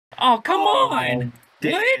Oh, come on!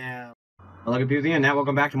 Damn. Hello, computer, and now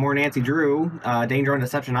welcome back to more Nancy Drew, Danger on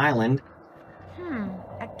Deception Island.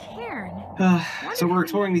 A cairn. So we're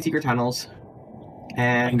exploring these secret tunnels,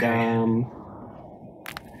 and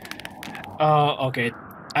okay.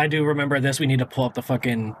 I do remember this. We need to pull up the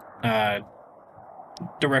fucking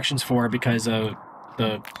directions for it because of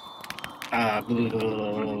the.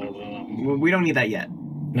 We don't need that yet.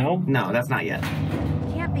 No? No, that's not yet.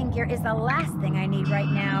 Camping gear is the last thing I need right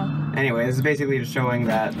now. Anyway, this is basically just showing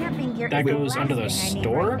that. Camping gear That is goes the under the last thing I need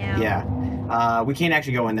store? right now. Yeah. We can't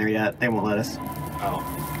actually go in there yet. They won't let us. Oh,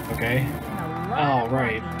 okay. A lot of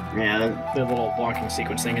right. walking. Yeah. The little walking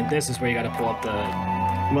sequence thing, and this is where you gotta pull up the.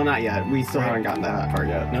 Well, not yet. We still haven't gotten that far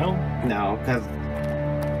yet. No? No, because.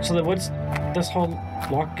 So then what's this whole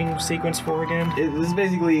walking sequence for again? This is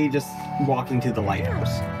basically just walking to the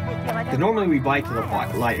lighthouse. I feel like Because normally we bike to the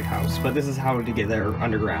lighthouse, but this is how to get there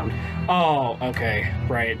underground. Oh, okay,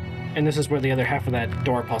 right. And this is where the other half of that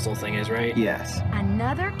door puzzle thing is, right? Yes.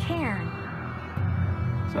 Another cairn.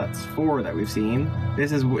 So that's 4 that we've seen.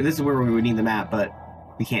 This is where we would need the map, but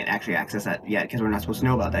we can't actually access that yet because we're not supposed to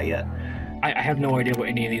know about that yet. I have no idea what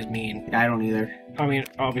any of these mean. I don't either. I mean,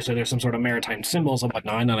 obviously there's some sort of maritime symbols and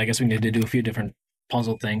whatnot, and I guess we need to do a few different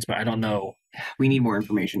puzzle things, but I don't know. We need more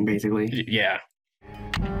information, basically. Yeah.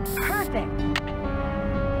 Perfect.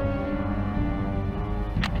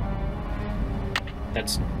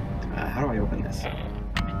 That's... how do I open this?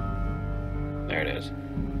 There it is.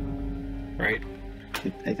 Right?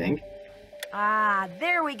 I think. Ah,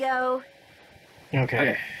 there we go.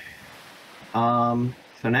 Okay.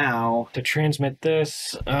 So now... To transmit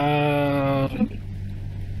this, we're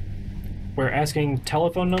asking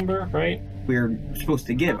telephone number, right? We're supposed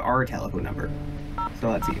to give our telephone number. So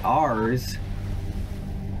let's see. Ours...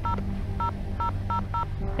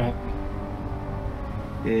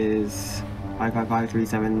 is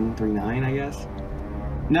 555-3739, I guess?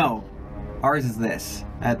 No. Ours is this.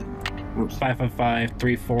 Oops.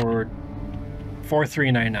 555-34...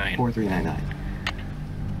 4399.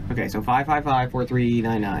 4399. Okay, so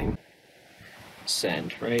 555-4399.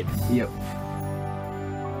 Send, right? Yep.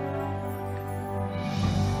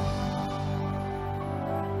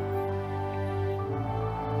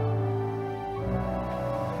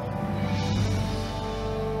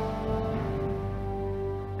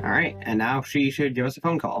 Alright, and now she should give us a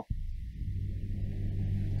phone call.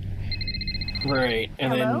 Right,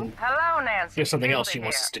 and Hello? then Hello, Nancy. there's something else she Hilda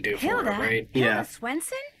wants here. us to do for Hilda? her, right? Yeah. Hilda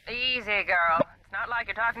Swenson? Easy, girl. It's not like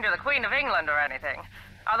you're talking to the Queen of England or anything.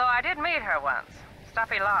 Although I did meet her once.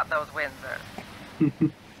 Stuffy lot, those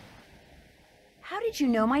Windsors. How did you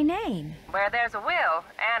know my name? Where there's a will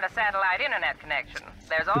and a satellite internet connection,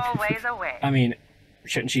 there's always a way. I mean,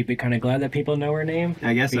 shouldn't she be kind of glad that people know her name?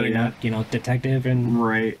 I guess so, Being yeah. a, detective and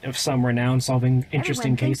Right. of some renown solving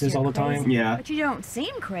interesting Everyone thinks cases you're all the time? crazy, Yeah. But you don't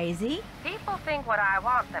seem crazy. People think what I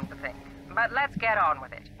want them to think. But let's get on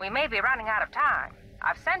with it. We may be running out of time.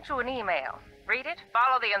 I've sent you an email. Read it,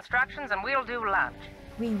 follow the instructions, and we'll do lunch.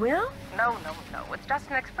 We will? No. It's just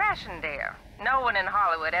an expression, dear. No one in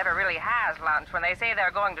Hollywood ever really has lunch when they say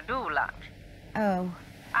they're going to do lunch. Oh.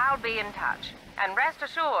 I'll be in touch. And rest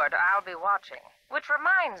assured, I'll be watching. Which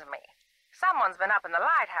reminds me, someone's been up in the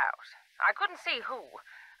lighthouse. I couldn't see who.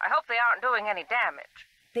 I hope they aren't doing any damage.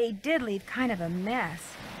 They did leave kind of a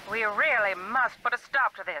mess. We really must put a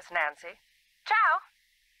stop to this, Nancy. Ciao!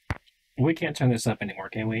 We can't turn this up anymore,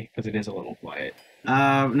 can we? Because it is a little quiet.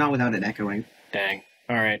 Not without it echoing. Dang.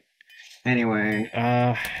 Alright. Anyway,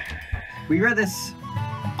 we read this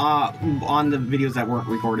on the videos that weren't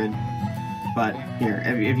recorded. But here,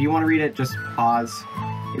 if you want to read it, just pause.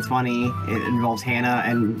 It's funny. It involves Hannah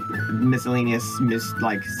and miscellaneous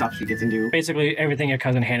stuff she gets into. Basically, everything your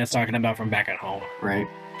cousin Hannah's talking about from back at home. Right.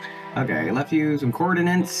 Okay, left you some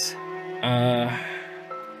coordinates.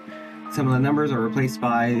 Some of the numbers are replaced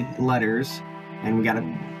by letters, and we gotta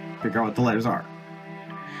figure out what the letters are.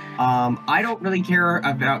 I don't really care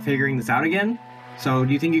about figuring this out again. So,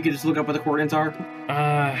 do you think you could just look up what the coordinates are?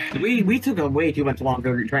 We took a way too much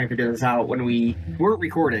longer trying to figure this out when we weren't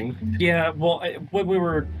recording. Yeah, well, when we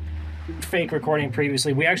were fake recording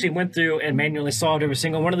previously, we actually went through and manually solved every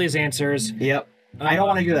single one of these answers. Yep. I don't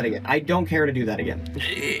want to do that again. I don't care to do that again.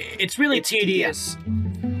 It's really tedious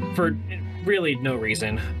for really no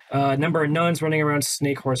reason. Number of nuns running around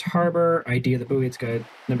Snake Horse Harbor. ID of the buoy. It's got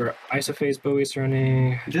number of isophase buoys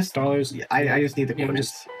running. Just dollars. Yeah, I just need the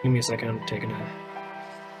coordinates. Just give me a second. I'm taking a.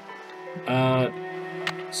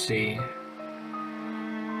 Let's see.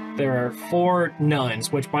 There are 4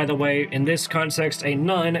 nuns, which, by the way, in this context, a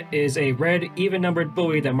nun is a red, even-numbered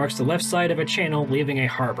buoy that marks the left side of a channel, leaving a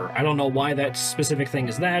harbor. I don't know why that specific thing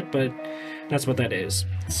is that, but That's what that is.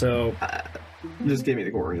 So... just give me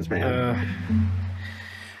the coordinates, man.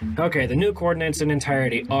 Okay, the new coordinates in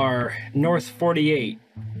entirety are North 48.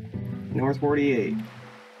 North 48.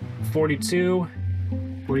 42.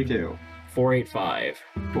 42. 485.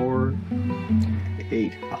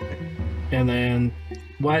 485. And then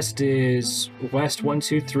west is west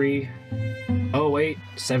 123 08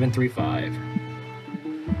 735.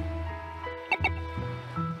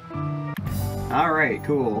 Alright,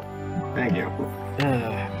 cool. Thank you.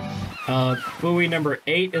 Buoy number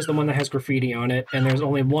 8 is the one that has graffiti on it, and there's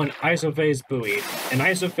only one isophase buoy. An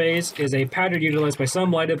isophase is a pattern utilized by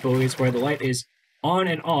some lighted buoys where the light is on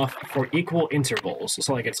and off for equal intervals.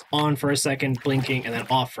 So like it's on for a second, blinking, and then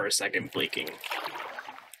off for a second, blinking.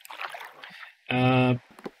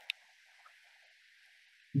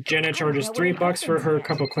 Jenna charges $3 for her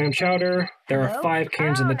cup of clam chowder. There are 5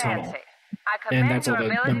 cans in the tunnel. And that's all the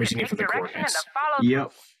numbers you need for the coordinates.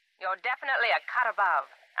 Yep. You're definitely a cut above.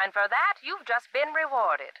 And for that, you've just been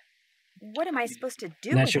rewarded. What am I supposed to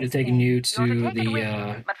do? And that with should have this taken thing? you to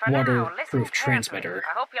the waterproof transmitter.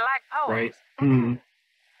 I hope you like poems. Right? Mm.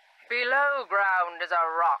 Below ground is a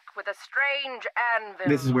rock with a strange anvil.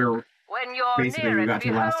 This is where when you're basically near we it, got to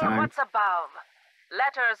behold last time. what's above.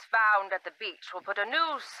 Letters found at the beach will put a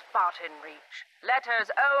new spot in reach. Letters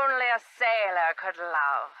only a sailor could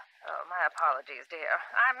love. Oh, my apologies, dear.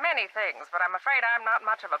 I'm many things, but I'm afraid I'm not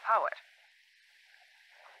much of a poet.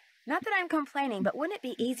 Not that I'm complaining, but wouldn't it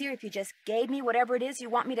be easier if you just gave me whatever it is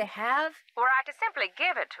you want me to have? Were I to simply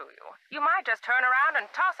give it to you, you might just turn around and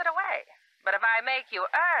toss it away. But if I make you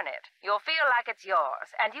earn it, you'll feel like it's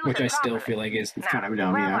yours, and use Which it I still properly. feel like is It's kind of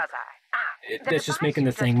dumb, Where yeah. was I? that's just making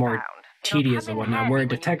the thing more tedious and whatnot. We're a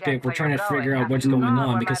detective, we're trying to figure out what's going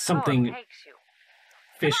on because something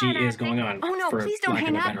fishy is going on. Oh no, for please don't lack of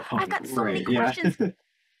hang a up. better pun. I've got so many Right, yeah. questions.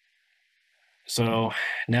 So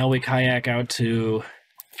now we kayak out to.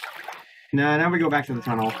 No, now we go back to the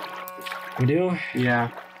tunnel. We do?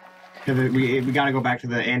 Yeah. Because we gotta go back to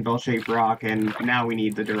the anvil-shaped rock, and now we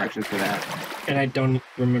need the directions for that. And I don't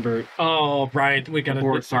remember. Oh, right. We gotta.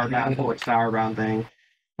 Port Sourbound thing.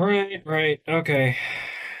 Right. Okay.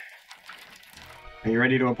 Are you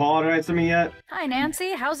ready to apologize to me yet? Hi,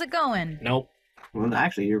 Nancy. How's it going? Nope. Well,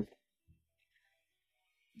 actually, you're...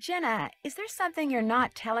 Jenna, is there something you're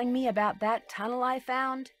not telling me about that tunnel I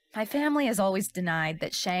found? My family has always denied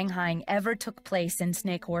that Shanghaiing ever took place in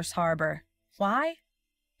Snake Horse Harbor. Why?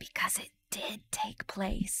 Because it did take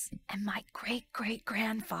place. And my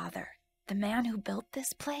great-great-grandfather, the man who built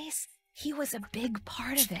this place, he was a big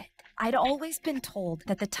part of it. I'd always been told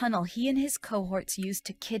that the tunnel he and his cohorts used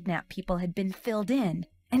to kidnap people had been filled in.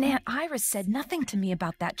 And Aunt Iris said nothing to me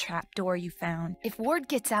about that trap door you found. If word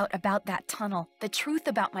gets out about that tunnel, the truth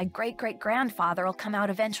about my great-great-grandfather will come out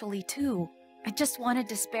eventually too. I just wanted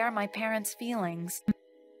to spare my parents' feelings.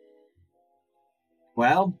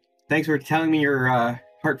 Well, thanks for telling me your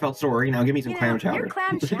heartfelt story. Now give me some clam chowder. Your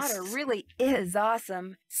clam chowder really is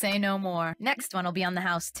awesome. Say no more. Next one will be on the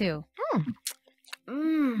house too.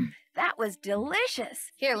 That was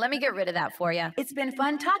delicious. Here, let me get rid of that for you. It's been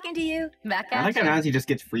fun talking to you. Back I at like how you. Nancy just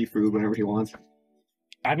gets free food whenever she wants.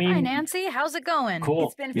 I mean. Hi, Nancy. How's it going? Cool.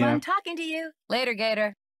 It's been Yeah. fun talking to you. Later,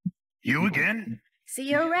 Gator. You again? See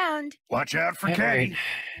you around. Watch out for All Kay.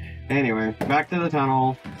 right. Anyway, back to the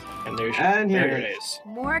tunnel. And there's. And here there it it is.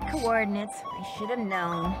 More coordinates. I should have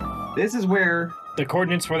known. This is where... The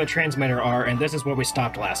coordinates for the transmitter are, and this is where we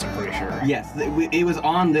stopped last, I'm pretty sure. Yes, it was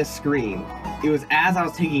on this screen. It was as I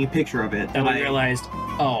was taking a picture of it. And we I- realized,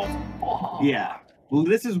 oh. Yeah. Well,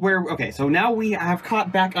 this is where... Okay, so now we have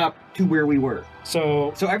caught back up to where we were.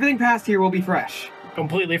 So, So everything past here will be fresh.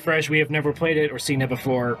 completely fresh. We have never played it or seen it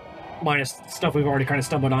before. Minus stuff we've already kind of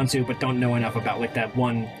stumbled onto, but don't know enough about, like that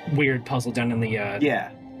one weird puzzle down in the.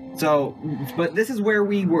 Yeah. So, but this is where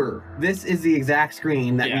we were. This is the exact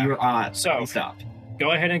screen that Yeah. we were on. So- we stopped.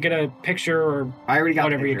 Go ahead and get a picture or I already got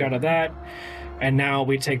whatever the you picture. got of that, and now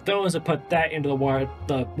we take those and put that into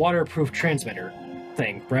the waterproof transmitter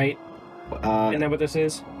thing, right? Isn't that what this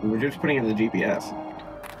is? We're just putting it in the GPS.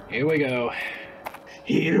 Here we go.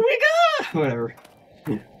 Here we go! Whatever.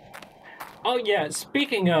 Oh yeah,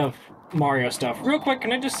 speaking of Mario stuff, real quick,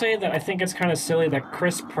 can I just say that I think it's kind of silly that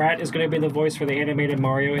Chris Pratt is going to be the voice for the animated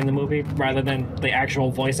Mario in the movie, rather than the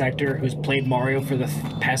actual voice actor who's played Mario for the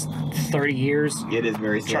past 30 years. It is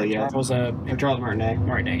very silly, yeah. Charles Charles Martinet.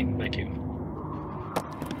 Martinet, thank you.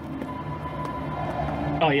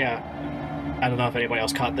 Oh yeah, I don't know if anybody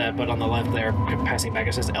else caught that, but on the left there, passing back,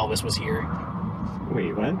 it says Elvis was here.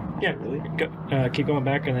 Wait, what? Yeah, Really? go, keep going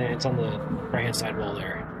back, and then it's on the right-hand side wall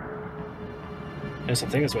there. There's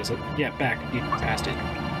something this way, so yeah, back. You passed it.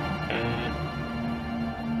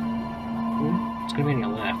 It's gonna be on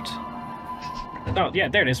your left. Oh, yeah,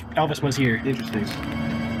 there it is. Elvis was here. Interesting.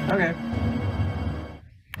 Okay.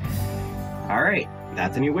 Alright,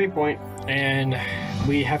 that's a new waypoint. And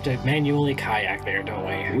we have to manually kayak there, don't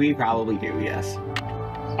we? We probably do, yes.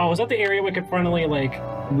 Oh, is that the area we could finally, like...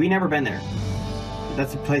 We never been there.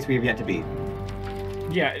 That's the place we have yet to be.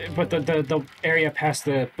 Yeah, but the area past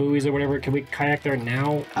the buoys or whatever, can we kayak there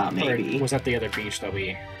now? Maybe. Or was that the other beach that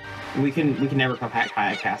we... We can never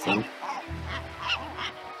kayak past them.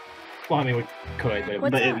 Well, I mean, we could, but...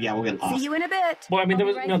 What's up? Yeah, we'll get lost. See you in a bit. Well, I mean, there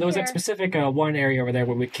I'll was be right there was that here. specific one area over there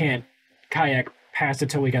where we can't kayak past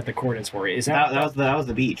until we got the coordinates for it. Is That was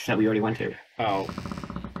the beach that we already went to. Oh,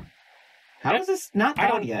 How is this not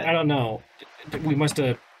out yet? I don't know. We must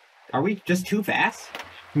have Are we just too fast?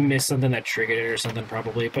 missed something that triggered it or something,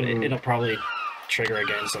 probably. But it'll probably trigger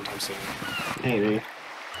again sometime soon. Maybe.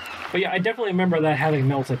 But yeah, I definitely remember that having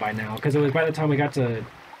melted by now, because it was by the time we got to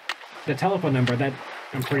the telephone number that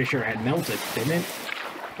I'm pretty sure had melted, didn't it?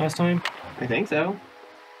 Last time? I think so.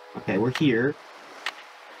 Okay, we're here.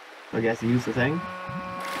 So I guess use the thing.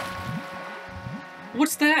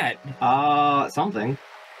 What's that? Something.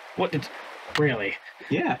 What did... Really?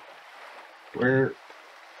 Yeah. We're...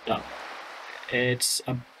 Oh. It's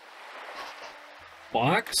a...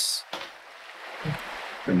 box?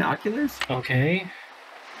 Binoculars? Okay.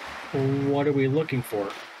 What are we looking for?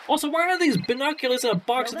 Also, why are these binoculars in a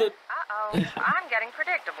box that... Uh-oh, I'm getting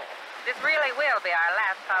predictable. This really will be our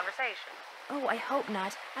last conversation. Oh, I hope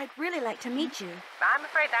not. I'd really like to meet you. I'm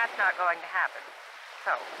afraid that's not going to happen.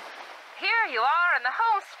 So, here you are in the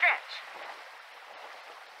home stretch.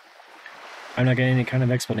 I'm not getting any kind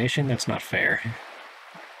of explanation? That's not fair.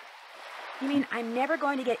 You mean I'm never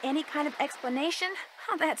going to get any kind of explanation?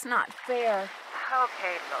 Oh, that's not fair.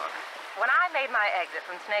 Okay, look. When I made my exit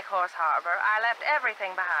from Snake Horse Harbor, I left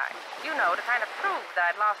everything behind. You know, to kind of prove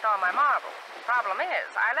that I'd lost all my marbles. Problem is,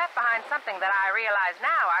 I left behind something that I realize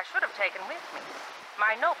now I should have taken with me.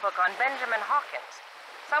 My notebook on Benjamin Hawkins.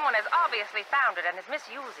 Someone has obviously found it and is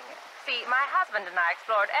misusing it. See, my husband and I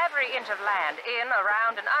explored every inch of land in,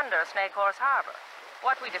 around, and under Snake Horse Harbor.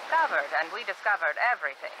 What we discovered, and we discovered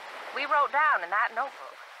everything, we wrote down in that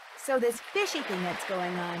notebook. So this fishy thing that's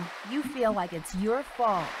going on, you feel like it's your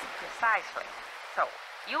fault. Precisely. So,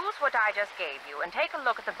 use what I just gave you and take a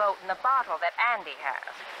look at the boat and the bottle that Andy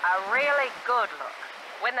has. A really good look.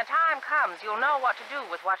 When the time comes, you'll know what to do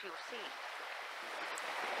with what you see.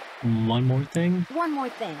 One more thing? One more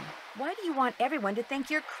thing. Why do you want everyone to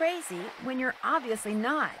think you're crazy when you're obviously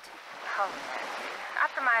not? Oh, Nancy.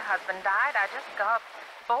 After my husband died, I just got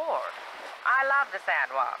bored. I love the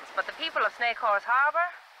Sandworms, but the people of Snake Horse Harbor,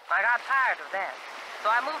 I got tired of them. So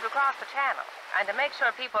I moved across the channel, and to make sure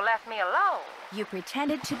people left me alone. You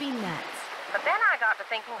pretended to be nuts. But then I got to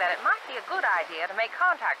thinking that it might be a good idea to make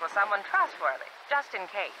contact with someone trustworthy, just in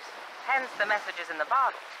case. Hence the messages in the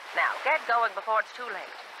bottle. Now, get going before it's too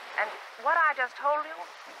late. And what I just told you,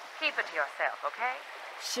 keep it to yourself, okay?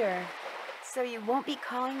 Sure. So you won't be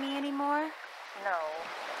calling me anymore? No.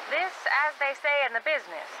 This, as they say in the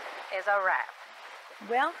business, is a wrap.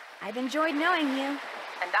 Well, I've enjoyed knowing you.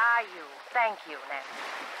 And I you. Thank you, Nancy.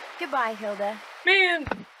 Goodbye, Hilda. Man,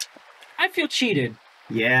 I feel cheated.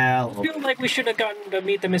 Yeah. I feel like we should have gotten to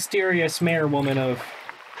meet the mysterious mayor woman of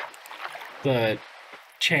the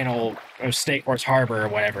channel of Snake Horse Harbor or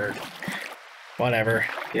whatever. Whatever.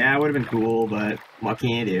 Yeah, it would have been cool, but what can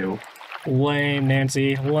you do? Lame,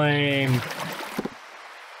 Nancy. Lame.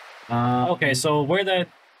 Okay, so where the...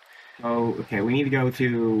 Oh, okay, we need to go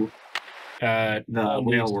to the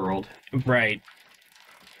real world. Right.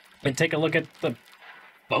 And take a look at the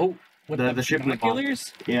boat with The ship with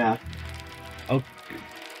binoculars? Yeah. Oh,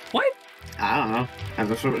 what? I don't know.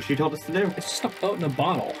 That's what she told us to do. It's just a boat in a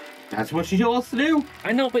bottle. That's what she told us to do.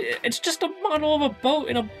 I know, but it's just a model of a boat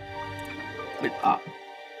in a...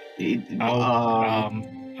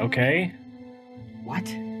 Okay. What?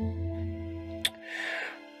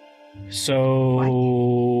 So...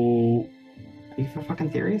 Are you for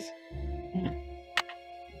fucking serious?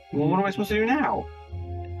 Well, what am I supposed to do now?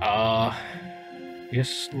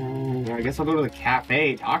 Yes. I guess I'll go to the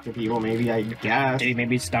cafe, talk to people, maybe, I guess. Did he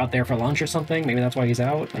maybe just out there for lunch or something? Maybe that's why he's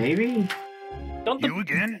out? Maybe? Don't the You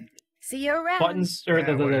again? See you around. buttons, or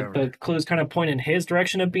Yeah, whatever. the clues kind of point in his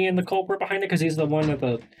direction of being the culprit behind it? Because he's the one at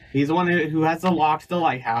the... He's the one who has the lock to the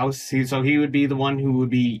lighthouse, so he would be the one who would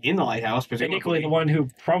be in the lighthouse, And presumably. equally the one who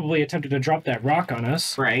probably attempted to drop that rock on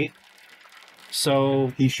us. Right.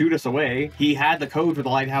 So, He shoot us away. He had the code for the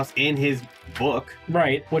lighthouse in his book.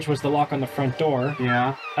 right, which was the lock on the front door.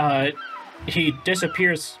 Yeah. He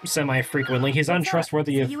disappears semi-frequently. He's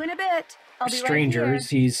untrustworthy See of you in a bit. I'll be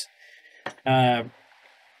strangers. Right here. He's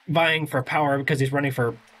vying for power because he's running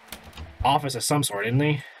for office of some sort, isn't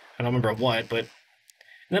he? I don't remember what, but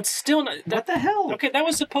that's still not. What the hell? Okay, that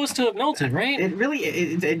was supposed to have melted, right? It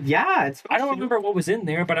really, yeah. It's. I don't remember what was in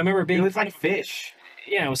there, but I remember being. It was like fish.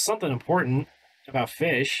 Yeah, it was something important about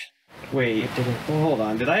fish. Wait, hold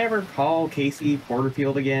on. Did I ever call Casey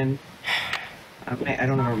Porterfield again? I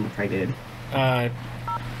don't remember if I did.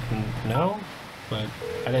 No, but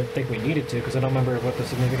I didn't think we needed to because I don't remember what the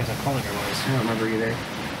significance of calling her was. I don't remember either.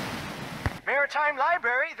 Maritime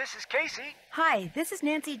Library, this is Casey. Hi, this is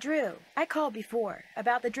Nancy Drew. I called before.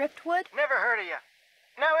 About the driftwood? Never heard of you.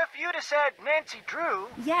 Now, if you'd have said Nancy Drew...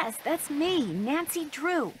 Yes, that's me, Nancy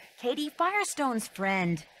Drew, Katie Firestone's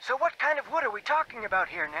friend. So what kind of wood are we talking about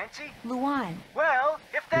here, Nancy? Luan. Well,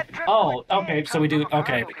 if that driftwood... Oh, okay, so we do...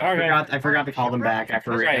 Okay, all right. I forgot to call them back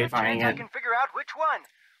after identifying I it. can figure out which one.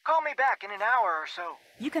 Call me back in an hour or so.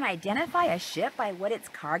 You can identify a ship by what its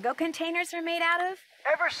cargo containers are made out of?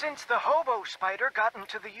 Ever since the hobo spider got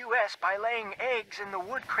into the U.S. by laying eggs in the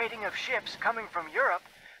wood crating of ships coming from Europe,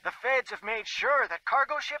 the feds have made sure that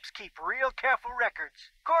cargo ships keep real careful records.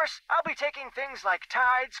 Of course, I'll be taking things like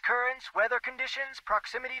tides, currents, weather conditions,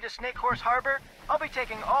 proximity to Snake Horse Harbor. I'll be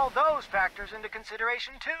taking all those factors into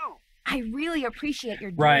consideration, too. I really appreciate your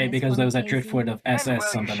doing Right, this because for there me, was that Casey. driftwood of SS well, you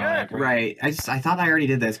something on it. should. Right. I thought I already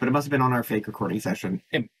did this, but it must have been on our fake recording session.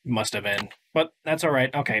 It must have been. But that's all right.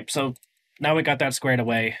 Okay, so now we got that squared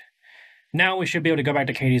away. Now we should be able to go back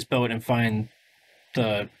to Katie's boat and find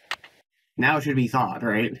the... Now it should be thawed,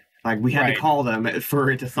 right? Like, we had Right. to call them for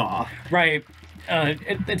it to thaw. Right.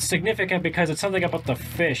 It's significant because it's something about the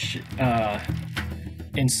fish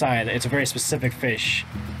inside. It's a very specific fish.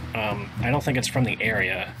 I don't think it's from the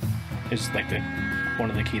area. It's like one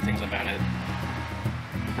of the key things about it.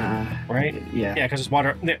 Right? Yeah. Yeah, because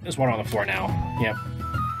there's water on the floor now. Yep.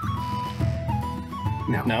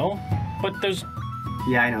 No. No? But there's...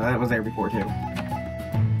 Yeah, I know. That was there before, too.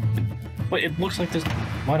 But it looks like there's...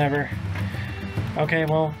 Whatever. Okay,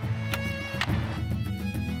 well...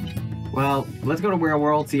 Well, let's go to Real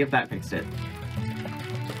World, see if that fixed it.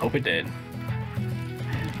 Hope it did.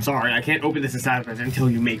 Sorry, I can't open this assessment until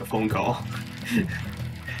you make a phone call.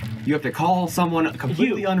 You have to call someone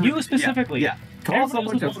completely unrelated. You specifically. Yeah. Call Everyone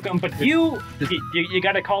someone else is welcome, but you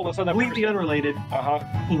gotta call this other completely person. unrelated.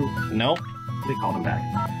 Uh-huh. Nope. They called him back.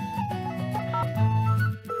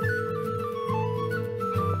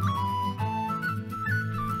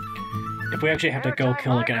 If we actually have to go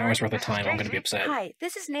kill like an hour's worth of time, I'm gonna be upset. Hi,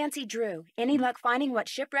 this is Nancy Drew. Any luck finding what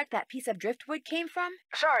shipwreck that piece of driftwood came from?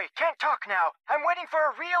 Sorry, can't talk now. I'm waiting for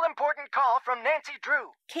a real important call from Nancy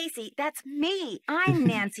Drew. Casey, that's me. I'm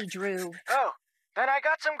Nancy Drew. Oh, then I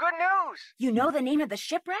got some good news. You know the name of the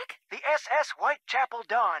shipwreck? The SS Whitechapel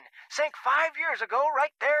Dawn sank 5 years ago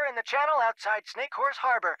right there in the channel outside Snake Horse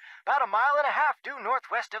Harbor, about 1.5 miles due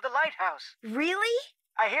northwest of the lighthouse. Really?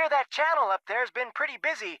 I hear that channel up there's been pretty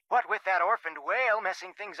busy, what with that orphaned whale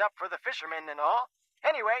messing things up for the fishermen and all.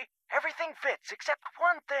 Anyway, everything fits except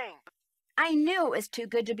one thing. I knew it was too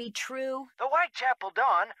good to be true. The Whitechapel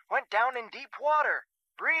Dawn went down in deep water.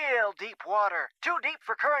 Real deep water. Too deep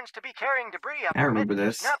for currents to be carrying debris up. I from remember it.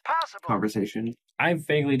 this Not possible. conversation. I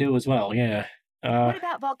vaguely do as well, yeah. What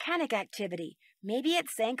about volcanic activity? Maybe it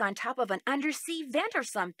sank on top of an undersea vent or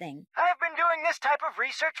something. I've been doing this type of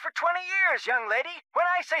research for 20 years, young lady. When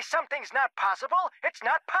I say something's not possible, it's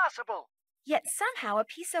not possible. Yet somehow a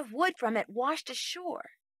piece of wood from it washed ashore.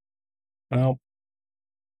 Well,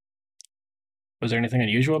 was there anything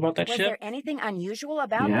unusual about that Was ship? there anything unusual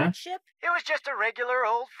about Yeah. that ship? It was just a regular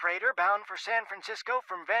old freighter bound for San Francisco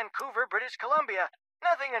from Vancouver, British Columbia.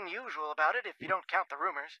 Nothing unusual about it if you don't count the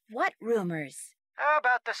rumors. What rumors?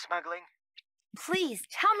 About the smuggling. Please,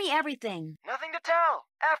 tell me everything. Nothing to tell.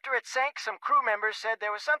 After it sank, some crew members said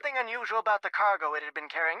there was something unusual about the cargo it had been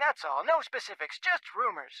carrying. That's all. No specifics, just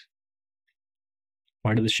rumors.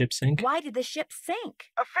 Why did the ship sink? Why did the ship sink?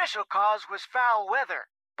 Official cause was foul weather.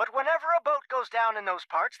 But whenever a boat goes down in those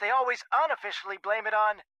parts, they always unofficially blame it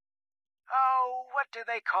on... Oh, what do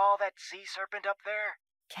they call that sea serpent up there?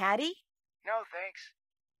 Caddy? No, thanks.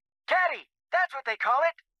 Caddy! That's what they call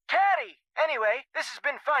it! Caddy! Anyway, this has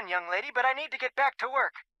been fun, young lady, but I need to get back to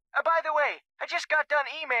work. By the way, I just got done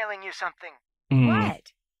emailing you something.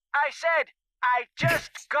 What? I said, I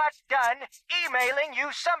just got done emailing you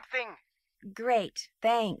something. Great,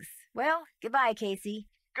 thanks. Well, goodbye, Casey.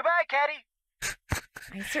 Goodbye, Caddy.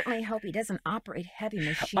 I certainly hope he doesn't operate heavy I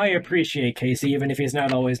machinery. appreciate Casey, even if he's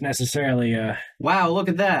not always necessarily, Wow, look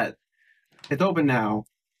at that. It's open now.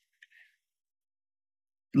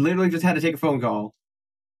 Literally just had to take a phone call.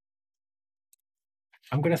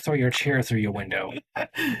 I'm gonna throw your chair through your window.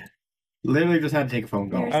 Literally just had to take a phone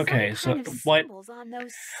call. There's some Okay, so kind of what? symbols on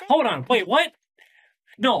those Hold on, wait, what?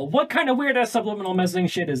 No, what kind of weird ass subliminal messaging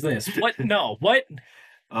shit is this? What? No, what?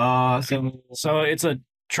 So it's a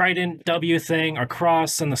trident W thing, a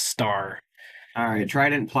cross, and the star. all right,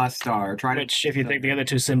 trident plus star. Trident. Which, if you take the other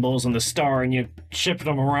two symbols and the star and you shift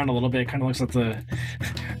them around a little bit, kind of looks like the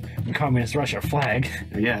Communist Russia flag.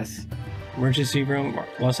 Yes. Emergency room,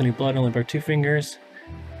 lost any blood, only broke 2 fingers.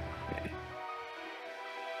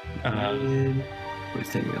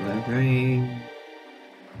 Let's take your left ring.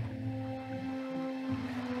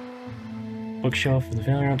 Bookshelf for the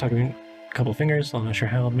failure. I'm talking a couple of fingers. I'm not sure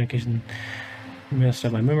how medication messed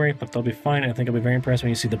up my memory, but they'll be fine. I think I'll be very impressed when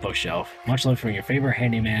you see the bookshelf. Much love from your favorite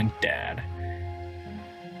handyman, Dad.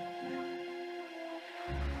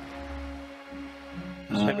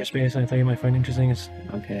 Cyberspace, I thought you might find interesting. Is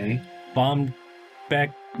Okay.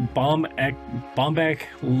 Bombeck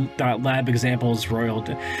lab examples royal.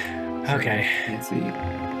 Okay. Let's see.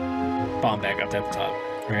 Bombeck up at the top,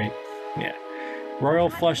 right? Yeah. Royal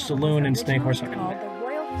Flush Saloon and Snake Horse. Called the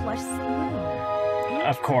Royal Flush Saloon.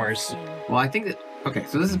 Of course. Well, I think that. Okay,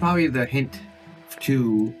 so this is probably the hint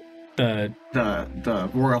to The the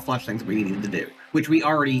royal flush things that we needed to do, which we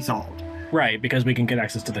already solved. right, because we can get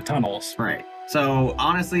access to the tunnels. Right. So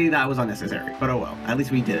honestly, that was unnecessary, but oh well. At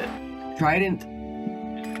least we did it. Trident,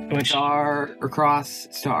 Which star or cross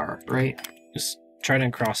star, right? just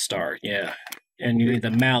trident cross star, yeah. And you need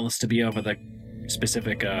the malice to be over the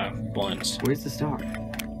specific ones. Where's the star?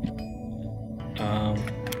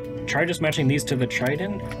 Try just matching these to the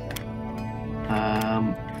trident.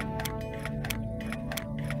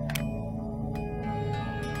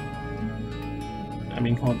 I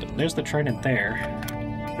mean, hold on, there's the trident there.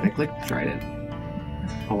 I click trident.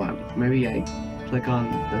 Hold on. Maybe I click on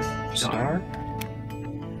this star.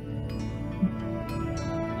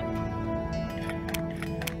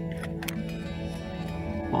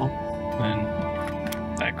 Well,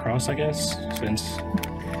 Then that cross, I guess, since.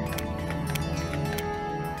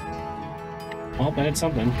 Well, that's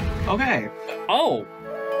something. okay. Oh!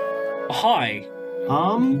 Hi.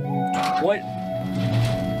 What? What?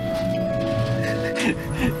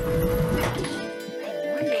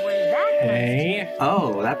 Hey.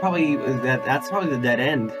 Oh, that's probably the dead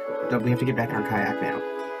end. Don't we have to get back on our kayak now?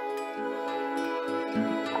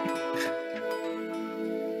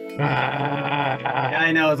 Yeah,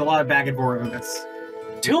 I know, it's a lot of back and forth with this.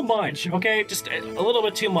 Too much, okay? Just a little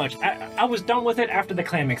bit too much. I was done with it after the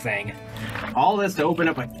clamming thing. All this to open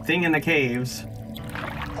up a thing in the caves.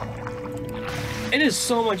 It is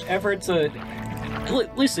so much effort to...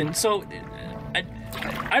 Listen, so...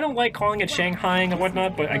 I don't like calling it Shanghaiing and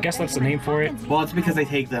whatnot, but I guess that's the name for it. Well, it's because they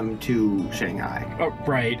take them to Shanghai. Oh,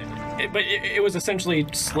 right. But it was essentially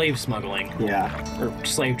slave smuggling. Yeah. Or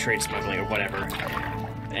slave trade smuggling, or whatever.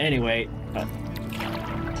 Anyway...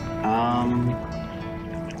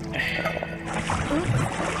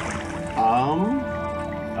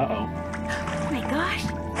 Uh-oh. Oh my gosh.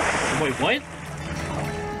 Wait, what?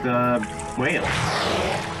 The whale.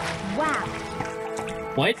 Wow.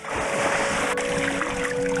 What?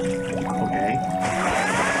 Okay.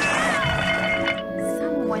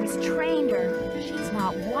 Someone's trained her. She's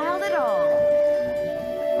not wild at all.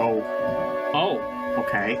 Oh. Oh.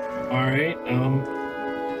 Okay. Alright,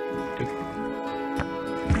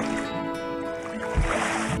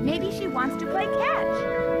 Maybe she wants to play catch.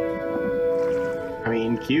 I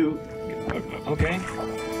mean, cute. Okay.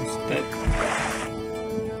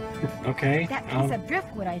 Okay. That piece of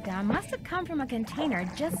driftwood I found must have come from a container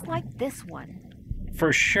just like this one.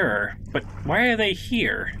 For sure. But why are they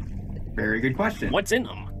here? Very good question. What's in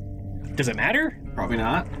them? Does it matter? Probably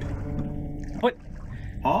not. What?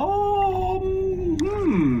 Oh.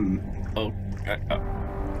 Oh.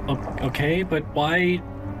 Okay, but why?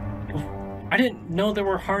 I didn't know there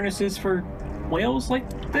were harnesses for whales like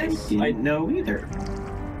I this. didn't know either.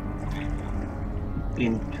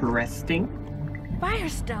 Interesting.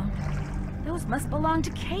 Firestone. Those must belong to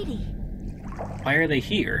Katie. Why are they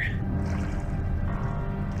here?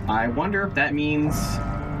 I wonder if that means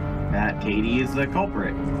that Katie is the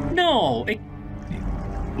culprit. No!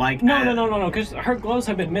 Like, No, because her gloves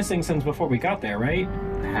have been missing since before we got there, right?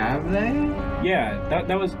 Have they? Yeah,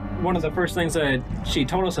 that was one of the first things that she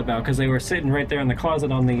told us about, because they were sitting right there in the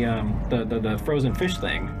closet on the frozen fish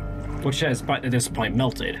thing, which has, at this point,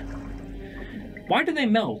 melted. Why do they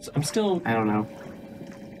melt? I'm still... I don't know.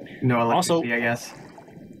 No electricity, Also, I guess.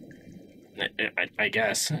 I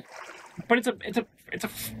guess. But it's a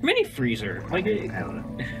mini freezer. Like, I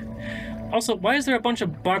don't know. also, why is there a bunch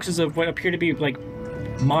of boxes of what appear to be like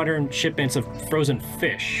modern shipments of frozen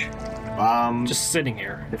fish Just just sitting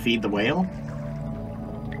here? to feed the whale.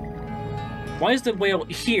 Why is the whale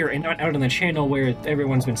here and not out on the channel where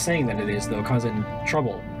everyone's been saying that it is, though, causing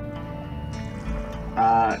trouble?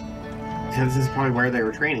 Because this is probably where they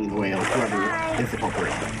were training the whales, whoever is the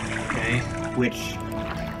culprit. Okay. Which...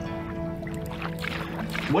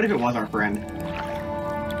 What if it was our friend?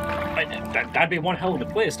 That'd be one hell of a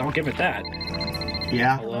twist, I'll give it that.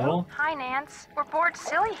 Yeah? Hello? Hi, Nance. We're bored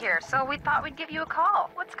silly here, so we thought we'd give you a call.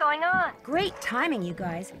 What's going on? Great timing, you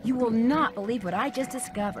guys. You will not believe what I just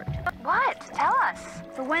discovered. What? Tell us.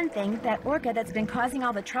 For one thing, that orca that's been causing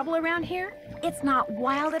all the trouble around here, it's not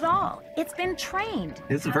wild at all. It's been trained.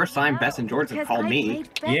 This is the first time Bess and George have Because called I me. played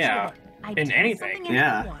fetch Yeah, with it. I'd in toss anything. something into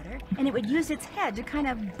Yeah. the water, and it would use its head to kind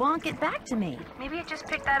of bonk it back to me. Maybe it just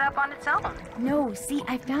picked that up on its own. No, see,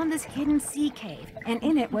 I found this hidden sea cave, and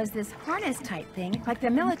in it was this harness-type thing like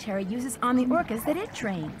the military uses on the orcas that it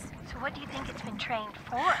trains. So what do you think it's been trained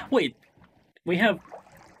for? Wait, we have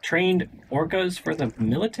trained orcas for the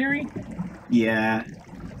military? Yeah.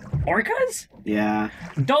 Orcas? Yeah.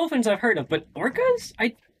 Dolphins I've heard of, but orcas?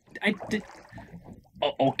 I did...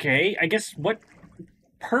 Okay, I guess what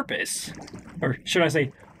purpose? Or should I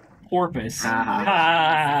say, porpoise?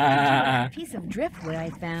 Ah. A piece of driftwood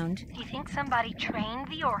I found. Do you think somebody trained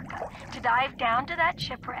the orca to dive down to that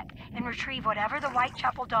shipwreck and retrieve whatever the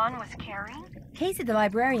Whitechapel Dawn was carrying? Casey the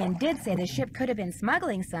librarian did say the ship could have been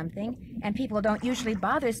smuggling something, and people don't usually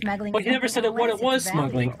bother smuggling. But he never said what it was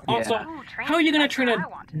smuggling. Also, how are you gonna train a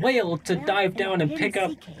whale to dive down and pick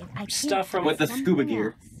up stuff from... With the scuba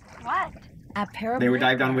gear. What? A pair of They would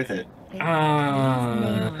dive down with it. Oh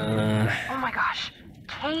my gosh.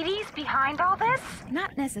 Katie's behind all this?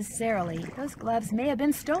 Not necessarily. Those gloves may have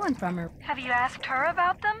been stolen from her. Have you asked her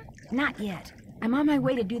about them? Not yet. I'm on my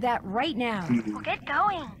way to do that right now. Well, get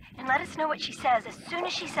going and let us know what she says as soon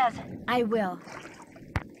as she says it. I will.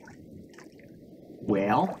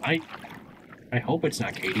 Well? I hope it's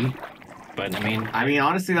not Katie. But, I mean,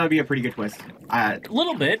 honestly, that would be a pretty good twist. a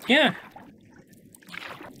little bit, yeah.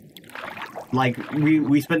 Like,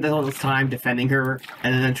 we spent all this time defending her,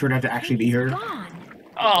 and then it turned out to actually be her. Gone.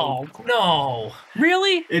 Oh, no.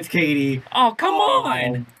 Really? It's Katie. Oh, come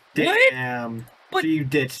on. Damn. What? She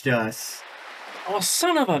ditched us. Oh,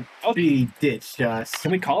 son of a... Oh, She ditched us.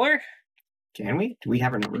 can we call her? Can we? Do we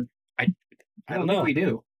have her number? I don't think know. we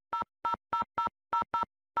do.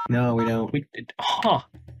 No, we don't. Huh.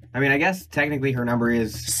 I mean, I guess technically her number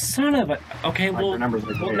is... Son of a... Okay, Like, well, her number's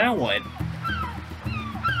right well there. now what?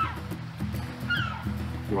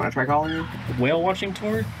 You want to try calling her? Whale watching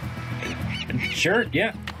tour? Sure,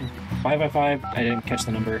 yeah. 555. I didn't catch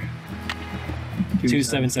the number.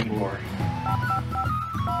 2774.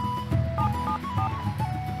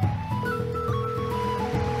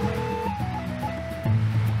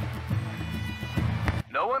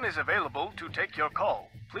 No one is available to take your call.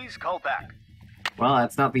 Please call back. Well,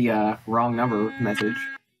 that's not the wrong number message.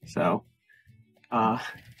 So,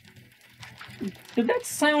 Did that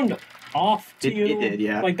sound off to you? It did,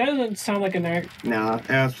 yeah. Like, that doesn't sound like an act. no,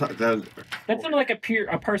 that was, That sounded like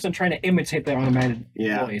a person trying to imitate their automated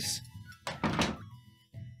Yeah. voice.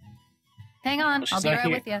 Hang on, She's I'll be not right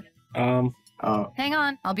here. with you. oh, Hang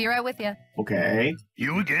on, I'll be right with you. okay.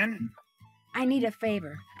 You again? I need a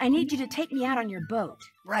favor. I need you to take me out on your boat.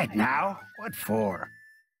 Right now? What for?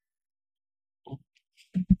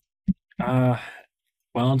 Well,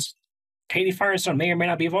 it's Katie Firestone may or may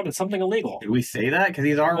not be involved in something illegal. Did we say that? Because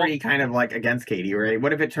he's already kind of like against Katie, right?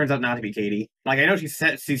 What if it turns out not to be Katie? Like, I know she's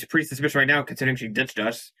pretty suspicious right now, considering she ditched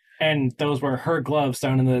us. And those were her gloves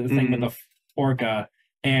down in the thing with the orca.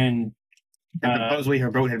 And supposedly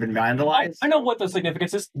her boat had been vandalized. I know what the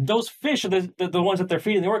significance is. Those fish are the ones that they're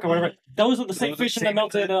feeding the orca, whatever. Those are the same fish in the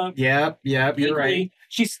melted. Yep, you're right.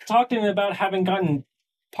 She's talking about having gotten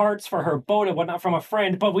parts for her boat and whatnot from a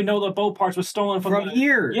friend, but we know the boat parts was stolen from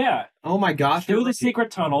here. Yeah. Oh my gosh. Through the secret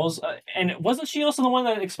tunnels. And wasn't she also the one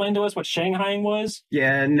that explained to us what Shanghaiing was?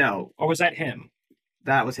 Yeah, no. Or was that him?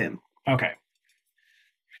 That was him. Okay.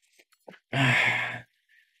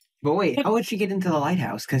 But wait, how would she get into the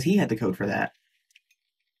lighthouse? Because he had the code for that.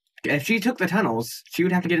 If she took the tunnels, she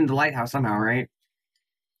would have to get into the lighthouse somehow, right?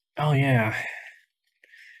 Oh, yeah.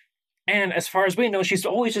 And as far as we know, she's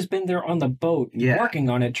always just been there on the boat, working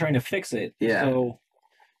on it, trying to fix it. Yeah. So,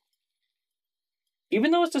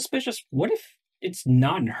 even though it's suspicious, what if it's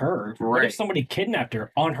not her? Right. What if somebody kidnapped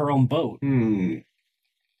her on her own boat?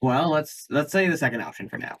 Well, let's say the second option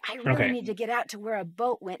for now. I really need to get out to where a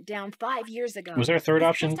boat went down 5 years ago. Was there a third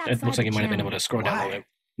option? Just It looks like you outside might have been the able to scroll down a little bit.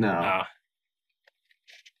 No.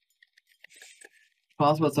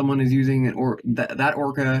 Possible that someone is using that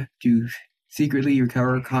orca to secretly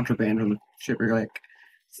recover contraband from the shipwreck.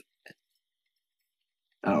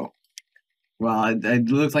 Oh. Well, it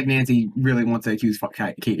looks like Nancy really wants to accuse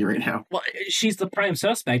Katie right now. Well, she's the prime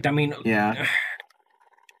suspect. I mean... Yeah.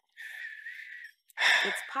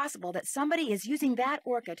 It's possible that somebody is using that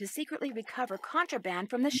orca to secretly recover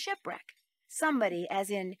contraband from the shipwreck. Somebody,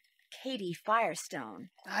 as in Katie Firestone.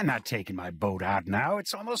 I'm not taking my boat out now.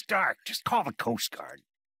 It's almost dark. Just call the Coast Guard.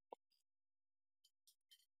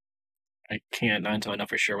 I can't not until I know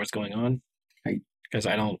for sure what's going on. Because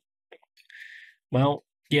I don't... Well,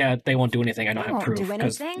 yeah, they won't do anything. I don't have proof.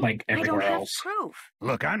 Because, like everywhere else. Proof.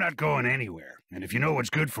 Look, I'm not going anywhere. And if you know what's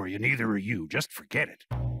good for you, neither are you. Just forget it.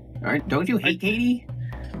 Alright, don't you hate Katie?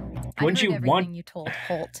 Wouldn't you want... you told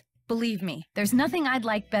Holt. Believe me, there's nothing I'd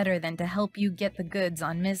like better than to help you get the goods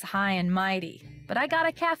on Ms. High and Mighty. But I got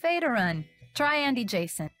a cafe to run. Try Andy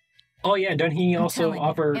Jason. Oh yeah, doesn't he also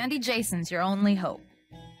offer... Andy Jason's your only hope.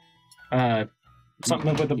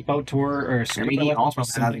 Something with a boat tour or... I mean, he also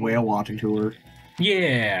has a whale watching tour.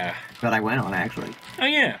 Yeah. That I went on, actually. Oh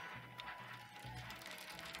yeah.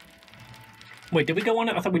 Wait, did we go on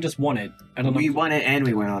it? I thought we just won it. I don't know. We won it and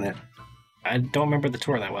we went on it. I don't remember the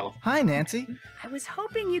tour that well. Hi, Nancy. I was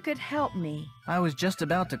hoping you could help me. I was just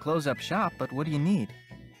about to close up shop, but what do you need?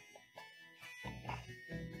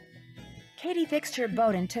 Katie fixed her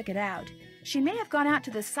boat and took it out. She may have gone out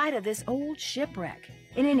to the site of this old shipwreck.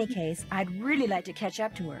 In any case, I'd really like to catch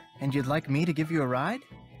up to her. And you'd like me to give you a ride?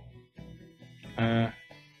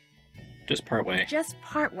 Just part way. Just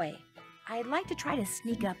part way. I'd like to try to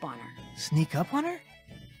sneak up on her. Sneak up on her?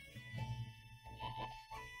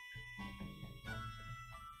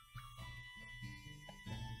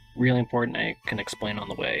 Really important, I can explain on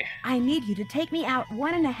the way. I need you to take me out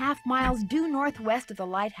 1.5 miles due northwest of the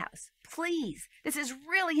lighthouse. Please, this is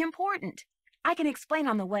really important. I can explain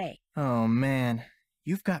on the way. Oh, man.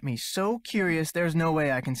 You've got me so curious, there's no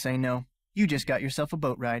way I can say no. You just got yourself a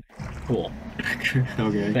boat ride. Cool.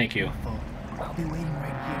 Okay. Thank you. I'll be waiting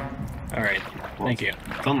right here. All right. Thank you.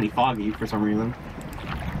 It's only foggy for some reason.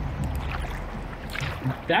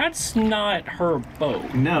 That's not her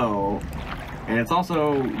boat. No. And it's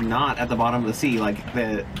also not at the bottom of the sea like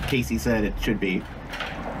Casey said it should be.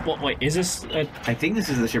 Well, wait, is this a... I think this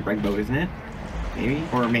is the shipwreck boat, isn't it? Maybe?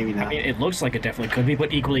 Or maybe not. I mean, it looks like it definitely could be,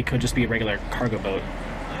 but equally could just be a regular cargo boat.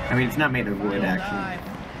 I mean, it's not made of wood, actually.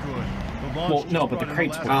 Good. Well, no, but the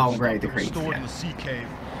crates were. Oh, right, the crates, stored in the sea cave.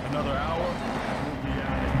 Another hour, and we'll be out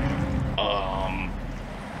of here.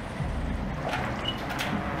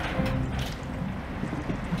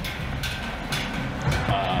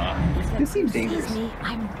 This seems dangerous. Excuse me,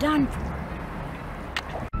 I'm done for.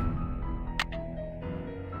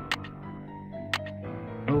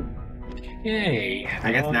 Okay.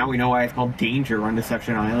 I guess now we know why it's called Danger on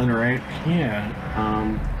Deception Island, right? Yeah.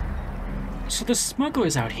 So the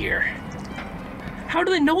smugglers out here. How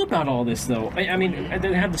do they know about all this, though? I mean,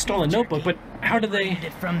 they have the stolen notebook, but how do they...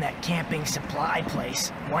 It from that camping supply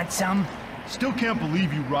place. Want some? Still can't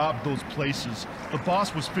believe you robbed those places. The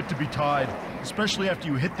boss was fit to be tied, especially after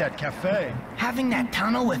you hit that cafe. Having that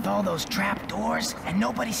tunnel with all those trap doors and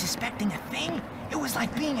nobody suspecting a thing? It was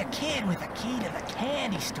like being a kid with a key to the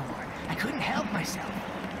candy store. I couldn't help myself.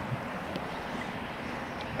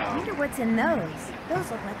 I wonder what's in those. Those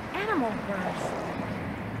look like animal burrs.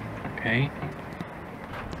 Okay.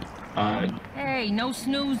 Hey, no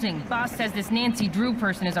snoozing. Boss says this Nancy Drew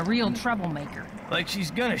person is a real troublemaker. Like she's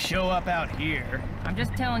gonna show up out here. I'm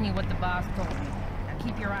just telling you what the boss told me. Now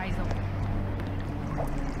keep your eyes open.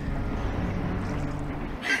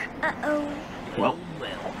 Uh-oh. Well,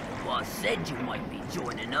 Boss said you might be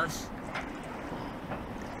joining us.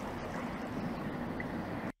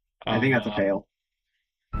 I think that's a fail.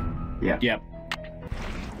 Yeah. Yep.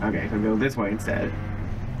 Okay, so go this way instead.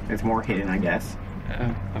 It's more hidden, I guess.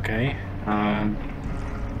 Okay.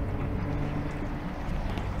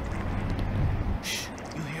 Shh,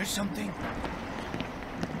 you hear something?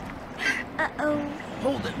 Uh-oh.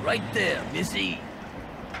 Hold it right there, Missy.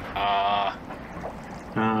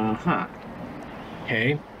 Uh-huh.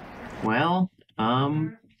 Okay. Well,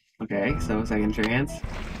 okay, so second chance.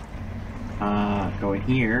 Go in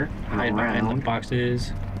here, Hide behind the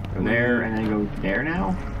boxes. Go there, and then go there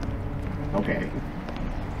now? Okay.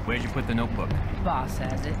 Where'd you put the notebook? Boss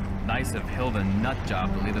has it. Nice of Hilda nut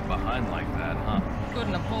job to leave it behind like that, huh?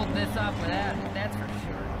 Couldn't have pulled this off without it, that's for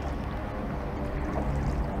sure.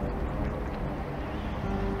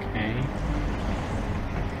 Okay.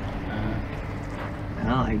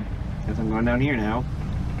 Well, I guess I'm going down here now.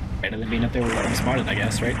 Better than being up there where I'm spotted, I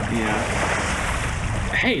guess, right? Yeah.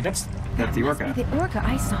 Hey, that's the orca. Must be the orca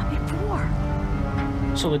I saw before.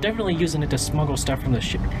 So they're definitely using it to smuggle stuff from the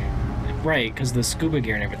ship. Right, because the scuba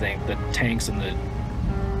gear and everything, the tanks and the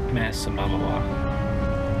mess and blah blah blah.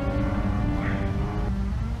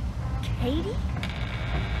 Katie?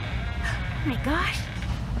 Oh my gosh.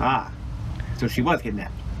 Ah, so she was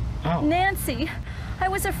kidnapped. Oh. Nancy, I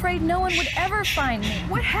was afraid no one would ever find me.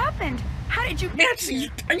 What happened? How did you Nancy,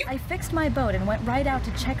 I fixed my boat and went right out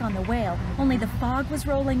to check on the whale, only the fog was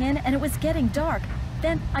rolling in and it was getting dark.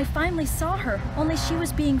 Then I finally saw her, only she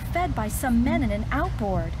was being fed by some men in an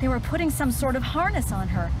outboard. They were putting some sort of harness on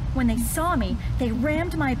her. When they saw me, they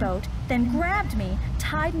rammed my boat, then grabbed me,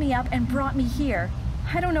 tied me up, and brought me here.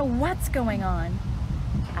 I don't know what's going on.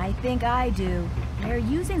 I think I do. They're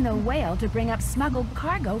using the whale to bring up smuggled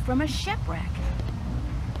cargo from a shipwreck.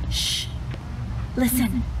 Shh.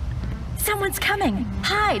 Listen. Someone's coming.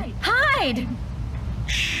 Hide! Hide!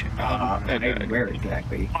 Shh. Where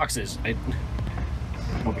exactly? Boxes.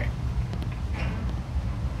 Okay.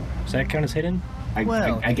 Does that count as hidden?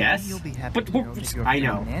 I guess. You'll be happy But to know that your I friend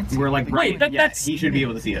know. Nancy- We're like, Wait, that's... he should be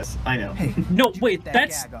able to see us. I know. Hey, No, wait, that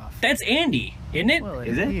that's gag off. Andy, isn't it? Well, it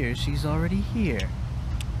Is it? appears she's already here.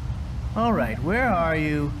 All right, where are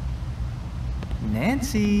you?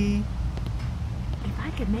 Nancy. If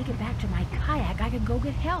I could make it back to my kayak, I could go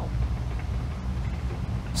get help.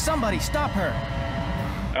 Somebody stop her.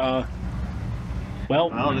 Well,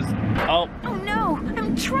 Oh no,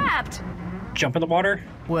 I'm trapped. jump in the water.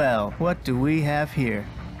 Well, what do we have here?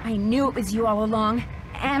 I knew it was you all along.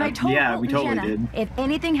 And I told yeah, Holt we and totally Jenna, did. if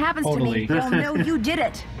anything happens Totally. to me, they'll know you did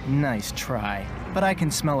it. Nice try, but I can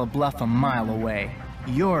smell a bluff a mile away.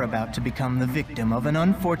 You're about to become the victim of an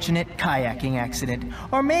unfortunate kayaking accident,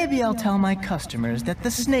 or maybe I'll tell my customers that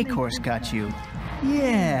the snake horse got you.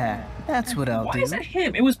 Yeah, that's what I'll Why do. is it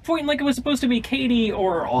him? It was pointing like it was supposed to be Katie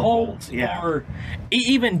or Holt, yeah. or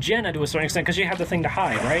even Jenna to a certain extent, because she had the thing to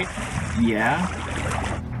hide, right? Yeah.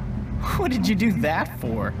 What did you do that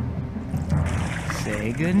for?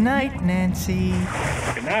 Say goodnight, Nancy.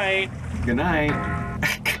 Good night. Good night.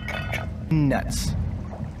 Nuts.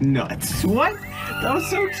 Nuts. What? That was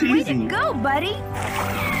so Way cheesy. to go, buddy.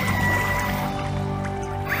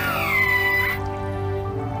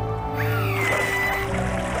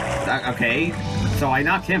 Okay, so I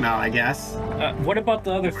knocked him out, I guess. What about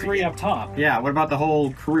the other three up top? Yeah, what about the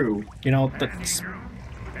whole crew? You know, the...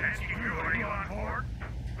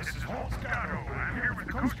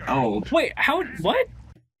 Oh, Wait, how... What?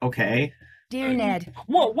 okay. Dear Ned.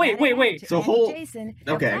 Whoa, wait. To So Aunt Holt- Jason,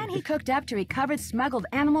 okay. the plan he cooked up to recover smuggled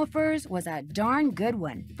animal furs was a darn good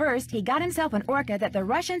one. First, he got himself an orca that the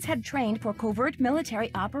Russians had trained for covert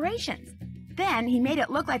military operations. Then he made it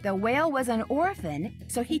look like the whale was an orphan,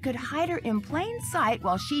 so he could hide her in plain sight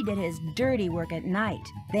while she did his dirty work at night.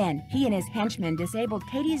 Then he and his henchmen disabled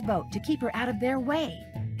Katie's boat to keep her out of their way.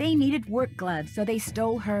 They needed work gloves, so they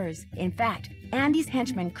stole hers. In fact, Andy's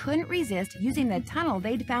henchmen couldn't resist using the tunnel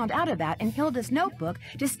they'd found out about in Hilda's notebook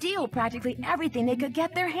to steal practically everything they could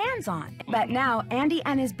get their hands on. But now Andy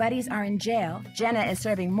and his buddies are in jail. Jenna is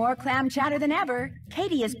serving more clam chowder than ever.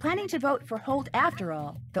 Katie is planning to vote for Holt after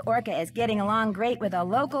all. The orca is getting along great with a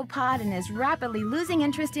local pod and is rapidly losing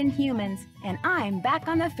interest in humans. And I'm back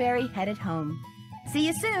on the ferry headed home. See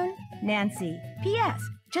you soon, Nancy. P.S.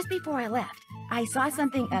 Just before I left, I saw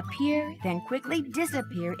something appear, then quickly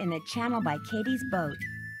disappear in the channel by Katie's boat.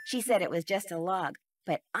 She said it was just a log,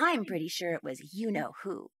 but I'm pretty sure it was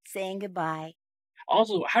you-know-who saying goodbye.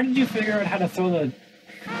 Also, how did you figure out how to throw the...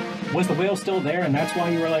 Was the whale still there, and that's why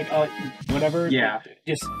you were like, whatever? Yeah.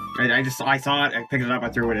 Just... I saw it, I picked it up, I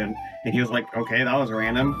threw it in, and he was like, okay, that was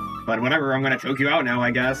random, but whatever, I'm gonna choke you out now,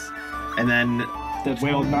 I guess. And then... The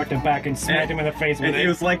whale knocked him back and smacked him in the face with and it. he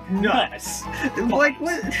was like, nuts! Like,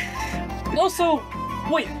 what? Also,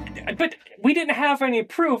 wait, but we didn't have any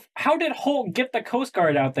proof. How did Holt get the Coast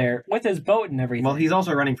Guard out there with his boat and everything? Well, he's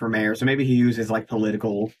also running for mayor, so maybe he uses, like,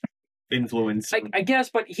 political influence. I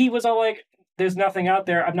guess, but he was all like, there's nothing out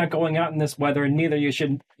there. I'm not going out in this weather, and neither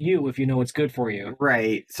should you if you know what's good for you.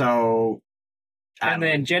 Right, so... And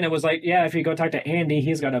then Jenna was like, yeah, if you go talk to Andy,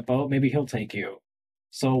 he's got a boat. Maybe he'll take you.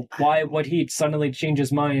 So why would he suddenly change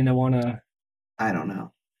his mind and want to... I don't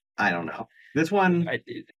know. This one...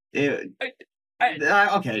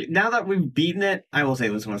 okay, now that we've beaten it, I will say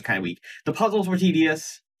this one was kind of weak. The puzzles were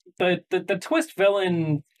tedious. The twist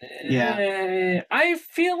villain... Yeah. I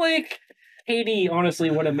feel like Katie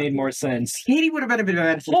honestly would have made more sense. Katie would have been a bit of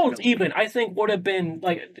a... Holt even, I think, would have been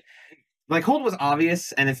like... Like, Holt was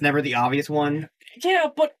obvious, and it's never the obvious one. Yeah,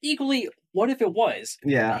 but equally, what if it was?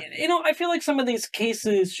 Yeah. You know, I feel like some of these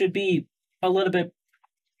cases should be a little bit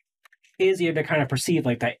easier to kind of perceive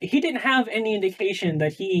like that. He didn't have any indication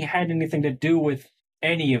that he had anything to do with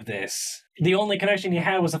any of this. The only connection he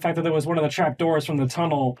had was the fact that there was one of the trap doors from the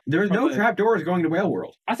tunnel. There's no trap doors going to Whale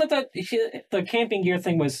World. I thought that the camping gear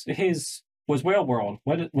thing was his was Whale World.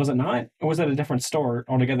 What was it not? Or was it a different store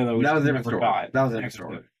altogether that we That was a never different store. got? That was a different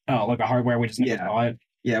store. Oh, like a hardware we just never saw it?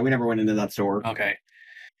 Yeah, we never went into that store. Okay.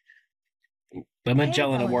 The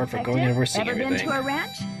Magellan Award for going over seeing Ever been everything. to a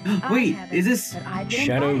ranch? Wait, is this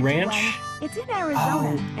Shadow Ranch? It's in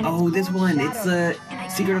Arizona. Oh, this one. It's the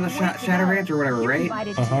Secret of the Shadow Ranch or whatever, right?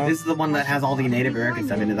 Uh-huh. This is the one that has all the Native American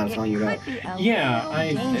stuff in it that I was telling you about. Yeah,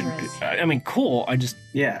 I mean, cool. I just...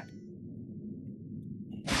 Yeah.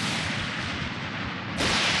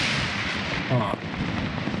 Huh.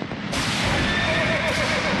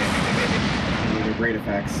 These are great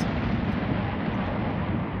effects.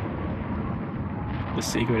 The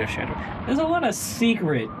Secret of Shadow. There's a lot of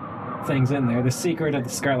secret things in there. The Secret of the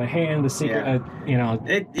Scarlet Hand, the Secret of, you know...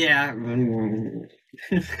 Yeah.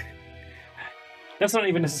 That's not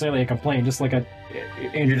even necessarily a complaint, just like a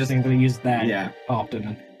interesting to use that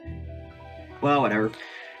often. Well, whatever.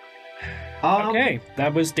 Okay,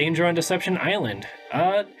 that was Danger on Deception Island.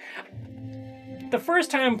 The first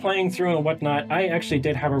time playing through and whatnot, I actually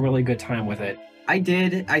did have a really good time with it. I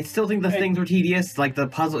did. I still think the things were tedious, like the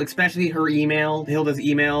puzzle, especially her email, Hilda's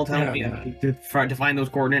email telling me to find those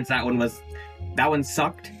coordinates. That one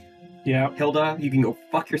sucked. Yeah. Hilda, you can go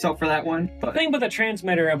fuck yourself for that one. But the thing with the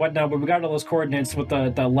transmitter and whatnot, where we got all those coordinates with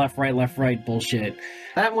the left, right bullshit.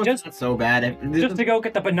 That one's not so bad. Just to go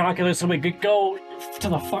get the binoculars so we could go to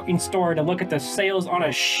the fucking store to look at the sails on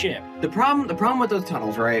a ship. The problem with those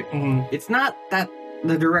tunnels, right? It's not that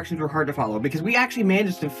the directions were hard to follow, because we actually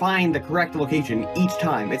managed to find the correct location each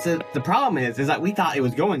time. The problem is that we thought it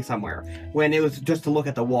was going somewhere when it was just to look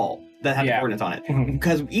at the wall that had the coordinates on it.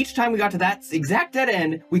 Because each time we got to that exact dead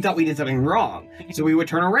end, we thought we did something wrong. So we would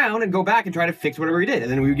turn around and go back and try to fix whatever we did,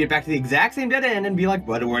 and then we would get back to the exact same dead end and be like,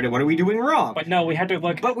 what are we doing wrong? But no, we had to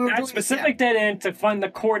look at that specific dead end to find the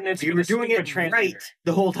coordinates. We were doing it right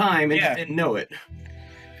the whole time and just didn't know it.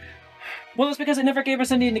 Well, it's because it never gave us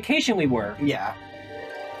any indication we were. Yeah.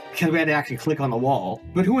 Because we had to actually click on the wall.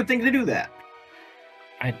 But who would think to do that?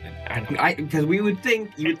 I don't know. Because we would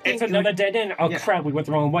think... It's another dead end. Oh, crap, we went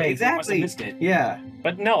the wrong way. Exactly. We must have missed it. Yeah.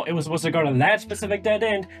 But no, it was supposed to go to that specific dead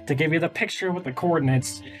end to give you the picture with the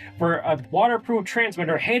coordinates for a waterproof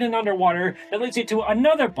transmitter hidden underwater that leads you to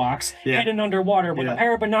another box hidden underwater with a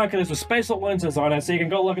pair of binoculars with special lenses on it so you can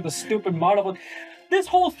go look at the stupid model. This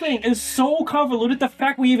whole thing is so convoluted. The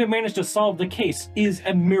fact we even managed to solve the case is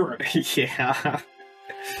a miracle. Yeah.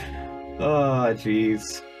 Oh,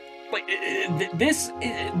 jeez. Like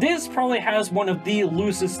this probably has one of the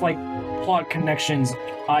loosest plot connections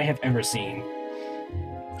I have ever seen.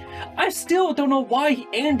 I still don't know why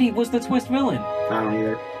Andy was the twist villain. I don't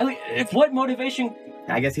either. I mean, what motivation?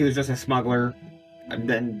 I guess he was just a smuggler. And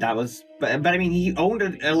then that was, but I mean, he owned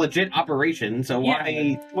a legit operation, so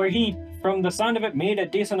why? Where he, from the sound of it, made a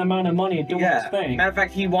decent amount of money doing his thing. Matter of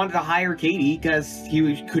fact, he wanted to hire Katie because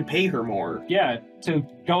he could pay her more. Yeah, to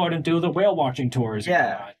go out and do the whale watching tours.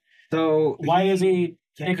 Yeah. So why is he?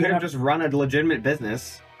 He could have just run a legitimate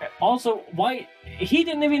business. Also, why he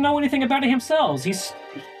didn't even know anything about it himself?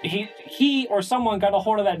 He or someone got a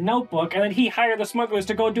hold of that notebook, and then he hired the smugglers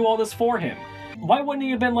to go do all this for him. Why wouldn't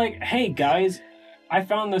he have been like, "Hey guys, I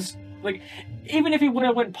found this," even if he would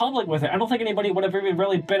have went public with it, I don't think anybody would have even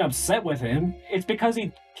really been upset with him. It's because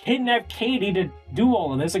he kidnapped Katie to do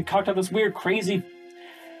all of this and concocted this weird, crazy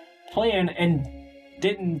plan and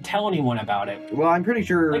didn't tell anyone about it. Well, I'm pretty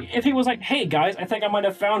sure... if he was like, "Hey guys, I think I might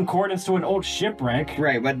have found coordinates to an old shipwreck."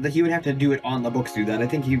 Right, but he would have to do it on the books to do that. I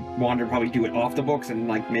think he wanted to probably do it off the books and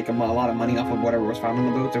make a lot of money off of whatever was found on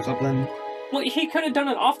the boats or something. Well, he could have done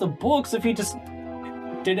it off the books if he just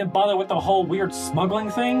didn't bother with the whole weird smuggling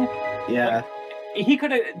thing. Yeah. He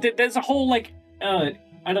could have... There's a whole, I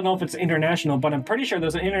don't know if it's international, but I'm pretty sure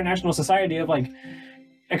there's an international society of,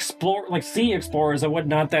 sea explorers and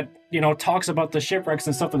whatnot that, talks about the shipwrecks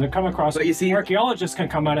and stuff that they come across. But you see... Archaeologists can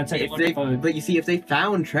come out and take a look at the... But you see, if they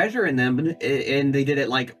found treasure in them and they did it,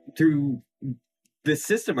 through this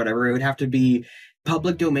system or whatever, it would have to be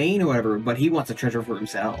public domain or whatever, but he wants a treasure for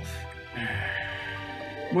himself.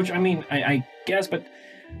 Which, I mean, I guess, but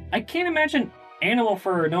I can't imagine animal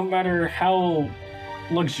fur, no matter how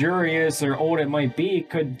luxurious or old it might be,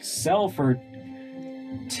 could sell for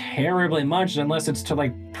terribly much unless it's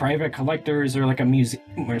to private collectors or a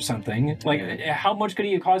museum or something. How much could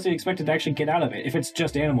he possibly expect to actually get out of it if it's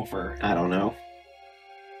just animal fur? I don't know.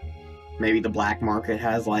 Maybe the black market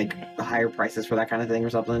has higher prices for that kind of thing or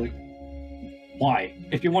something. Why?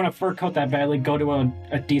 If you want a fur coat that badly, go to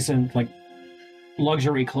a decent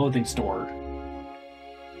luxury clothing store.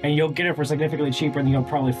 And you'll get it for significantly cheaper than you'll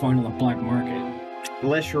probably find on the black market.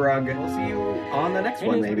 Let's shrug. We'll see you on the next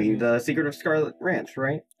one, maybe. The Secret of Scarlet Ranch,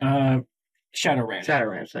 right? Shadow Ranch. Shadow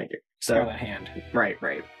Ranch, thank you. So Scarlet Hand. right.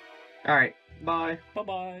 All right. Bye.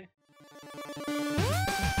 Bye-bye.